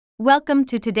Welcome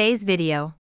to today's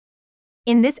video.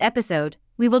 In this episode,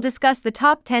 we will discuss the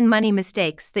top 10 money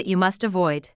mistakes that you must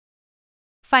avoid.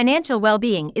 Financial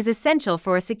well-being is essential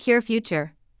for a secure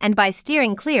future, and by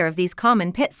steering clear of these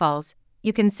common pitfalls,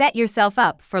 you can set yourself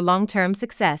up for long-term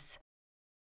success.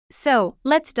 So,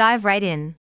 let's dive right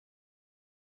in.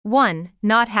 1.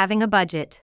 Not having a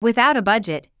budget. Without a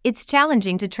budget, it's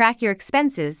challenging to track your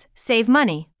expenses, save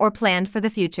money, or plan for the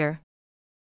future.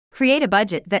 Create a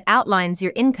budget that outlines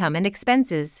your income and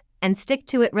expenses, and stick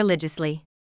to it religiously.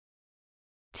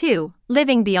 2.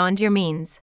 Living beyond your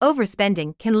means.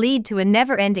 Overspending can lead to a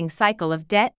never-ending cycle of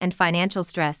debt and financial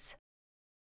stress.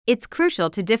 It's crucial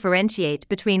to differentiate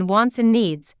between wants and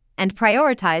needs, and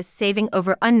prioritize saving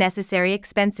over unnecessary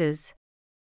expenses.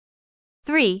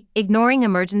 3. Ignoring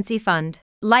emergency fund.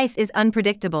 Life is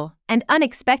unpredictable, and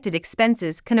unexpected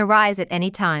expenses can arise at any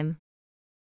time.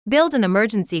 Build an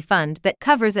emergency fund that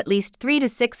covers at least 3 to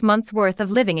 6 months' worth of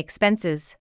living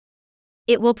expenses.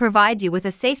 It will provide you with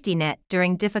a safety net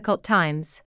during difficult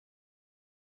times.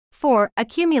 4.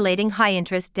 Accumulating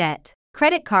high-interest debt.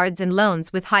 Credit cards and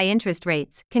loans with high interest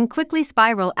rates can quickly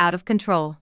spiral out of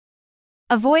control.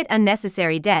 Avoid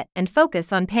unnecessary debt and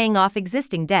focus on paying off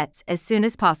existing debts as soon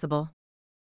as possible.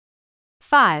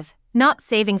 5. Not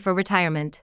saving for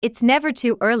retirement. It's never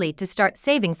too early to start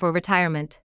saving for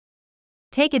retirement.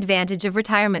 Take advantage of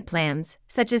retirement plans,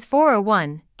 such as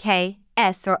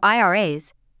 401(k)s or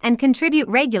IRAs, and contribute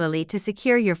regularly to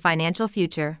secure your financial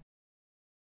future.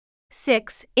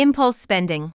 6. Impulse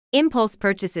spending. Impulse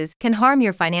purchases can harm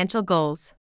your financial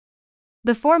goals.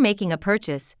 Before making a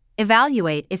purchase,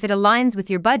 evaluate if it aligns with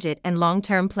your budget and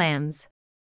long-term plans.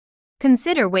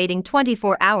 Consider waiting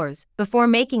 24 hours before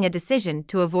making a decision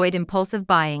to avoid impulsive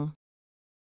buying.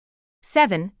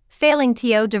 7. Failing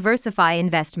to diversify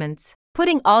investments.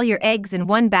 Putting all your eggs in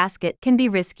one basket can be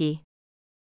risky.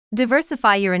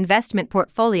 Diversify your investment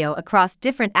portfolio across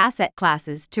different asset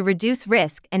classes to reduce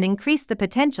risk and increase the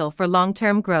potential for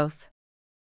long-term growth.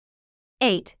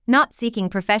 8. Not seeking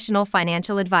professional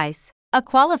financial advice. A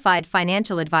qualified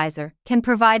financial advisor can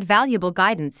provide valuable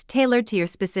guidance tailored to your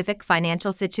specific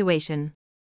financial situation.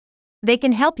 They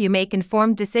can help you make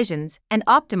informed decisions and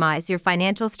optimize your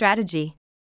financial strategy.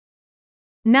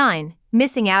 9.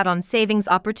 Missing out on savings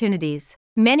opportunities.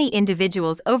 Many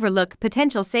individuals overlook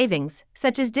potential savings,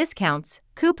 such as discounts,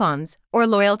 coupons, or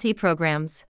loyalty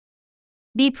programs.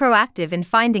 Be proactive in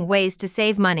finding ways to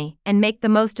save money and make the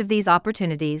most of these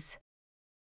opportunities.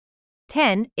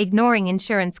 10. Ignoring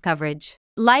insurance coverage.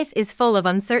 Life is full of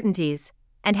uncertainties,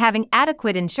 and having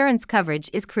adequate insurance coverage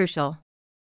is crucial.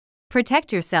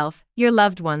 Protect yourself, your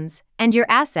loved ones, and your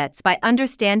assets by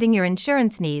understanding your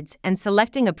insurance needs and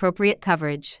selecting appropriate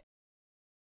coverage.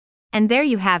 And there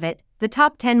you have it, the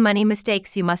top 10 money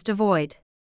mistakes you must avoid.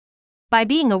 By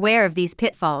being aware of these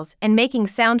pitfalls and making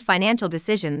sound financial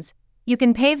decisions, you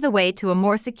can pave the way to a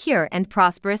more secure and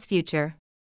prosperous future.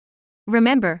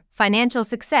 Remember, financial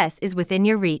success is within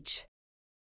your reach.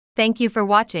 Thank you for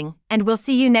watching, and we'll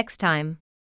see you next time.